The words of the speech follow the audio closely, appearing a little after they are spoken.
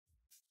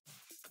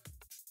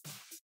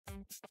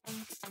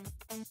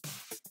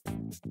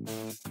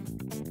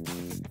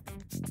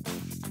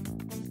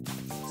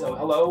So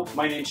hello,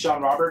 my name is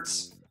Sean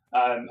Roberts.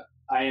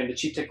 I am the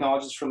Chief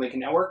Technologist for Lincoln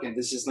Network, and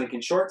this is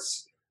Lincoln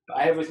Shorts.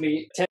 I have with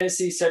me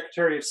Tennessee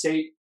Secretary of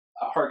State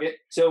Hargett.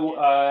 So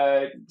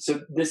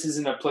this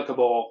isn't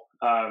applicable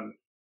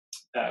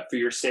for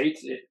your state,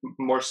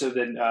 more so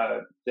than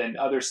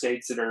other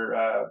states that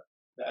are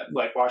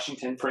like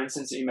Washington, for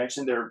instance, that you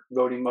mentioned. They're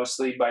voting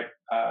mostly by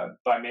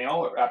mail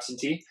or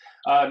absentee.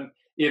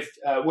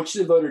 What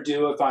should the voter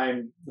do if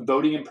I'm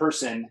voting in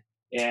person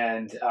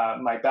and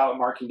my ballot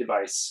marking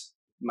device,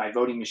 my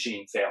voting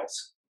machine,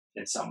 fails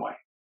in some way?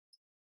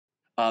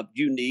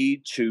 You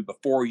need to,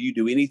 before you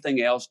do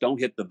anything else, don't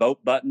hit the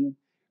vote button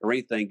or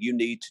anything. You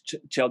need to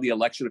tell the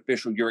election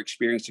official you're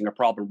experiencing a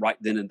problem right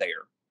then and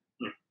there.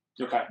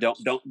 Okay.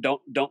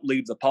 Don't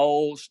leave the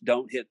polls.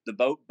 Don't hit the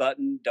vote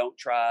button. Don't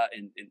try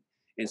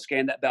and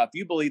scan that ballot. If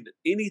you believe that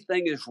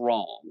anything is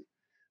wrong,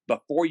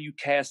 before you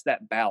cast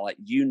that ballot,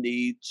 you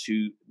need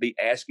to be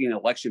asking an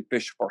election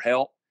official for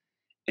help,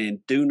 and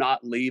do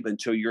not leave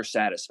until you're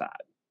satisfied.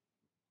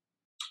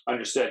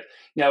 Understood.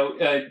 Now,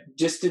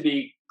 just to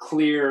be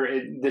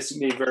clear, this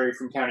may vary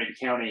from county to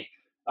county.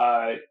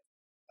 I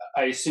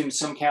assume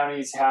some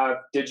counties have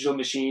digital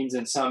machines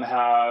and some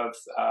have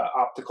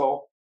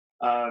optical.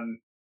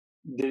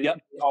 Yep.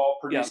 All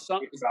produce a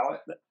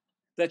ballot?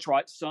 That's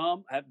right.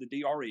 Some have the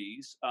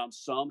DREs.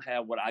 Some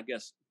have what I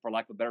guess, for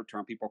lack of a better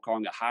term, people are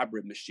calling a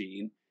hybrid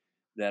machine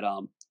that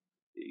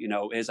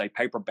is a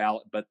paper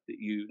ballot, but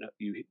you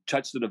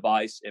touch the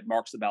device, it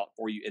marks the ballot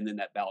for you, and then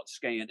that ballot's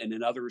scanned. And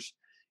then others,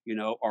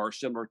 are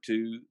similar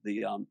to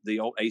the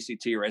old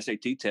ACT or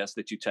SAT test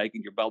that you take,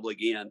 and you're bubbling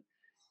in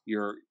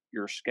your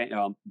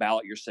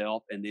ballot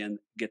yourself, and then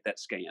get that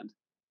scanned.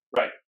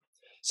 Right.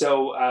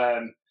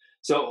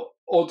 So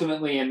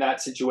ultimately, in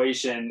that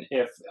situation,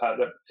 if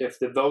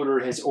the voter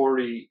has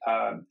already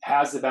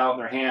has the ballot in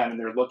their hand and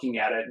they're looking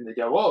at it and they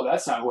go, "Whoa,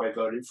 that's not who I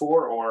voted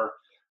for," or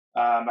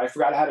 "I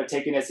forgot how to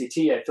take an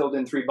SAT. I filled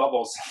in 3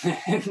 bubbles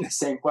in the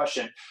same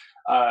question."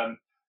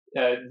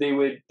 They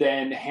would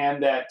then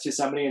hand that to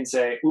somebody and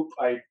say, "Oop,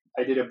 I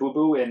did a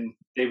boo-boo," and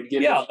they would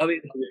give I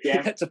mean,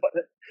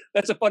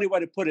 that's a funny way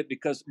to put it,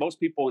 because most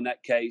people in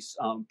that case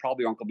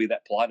probably aren't going to be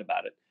that polite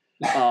about it.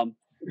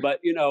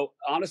 But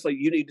honestly,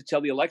 you need to tell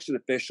the election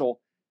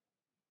official,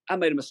 "I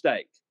made a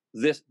mistake.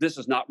 This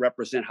does not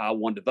represent how I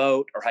wanted to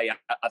vote," or, "Hey,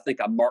 I think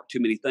I marked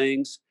too many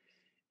things,"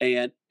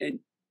 and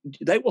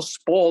they will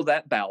spoil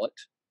that ballot,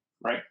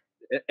 right?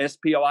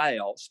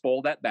 SPOIL,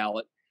 spoil that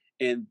ballot,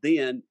 and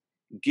then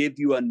give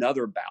you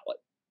another ballot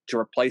to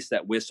replace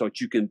that with, so that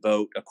you can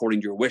vote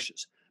according to your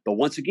wishes. But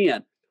once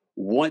again,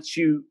 once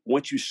you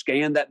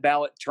scan that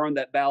ballot, turn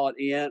that ballot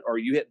in, or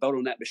you hit vote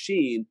on that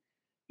machine,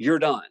 you're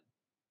done.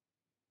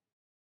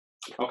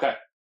 Okay.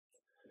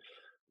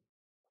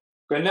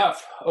 Good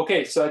enough.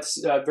 Okay, so that's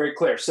very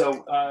clear.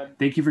 So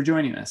thank you for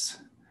joining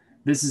us.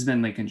 This has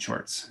been Lincoln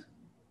Shorts.